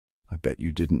bet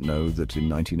you didn't know that in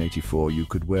 1984 you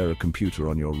could wear a computer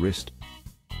on your wrist.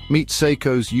 Meet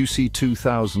Seiko's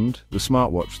UC2000, the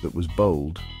smartwatch that was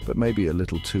bold, but maybe a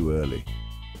little too early.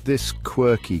 This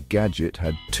quirky gadget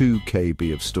had 2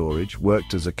 KB of storage,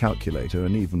 worked as a calculator,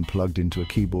 and even plugged into a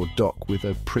keyboard dock with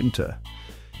a printer.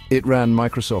 It ran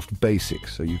Microsoft Basic,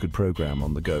 so you could program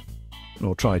on the go.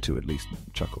 Or try to, at least.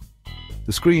 Chuckle.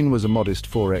 The screen was a modest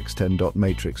 4x10 dot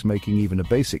matrix, making even a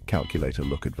basic calculator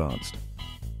look advanced.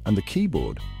 And the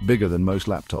keyboard, bigger than most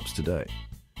laptops today.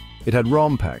 It had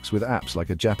ROM packs with apps like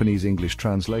a Japanese-English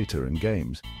translator and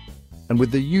games. And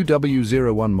with the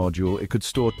UW01 module, it could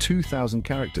store 2,000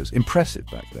 characters. Impressive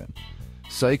back then.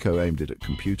 Seiko aimed it at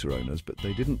computer owners, but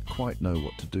they didn't quite know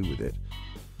what to do with it.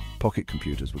 Pocket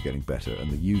computers were getting better,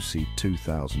 and the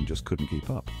UC2000 just couldn't keep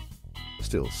up.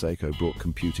 Still, Seiko brought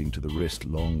computing to the wrist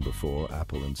long before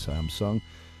Apple and Samsung.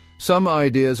 Some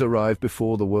ideas arrive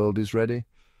before the world is ready.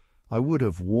 I would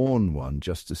have worn one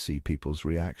just to see people's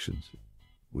reactions.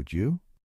 Would you?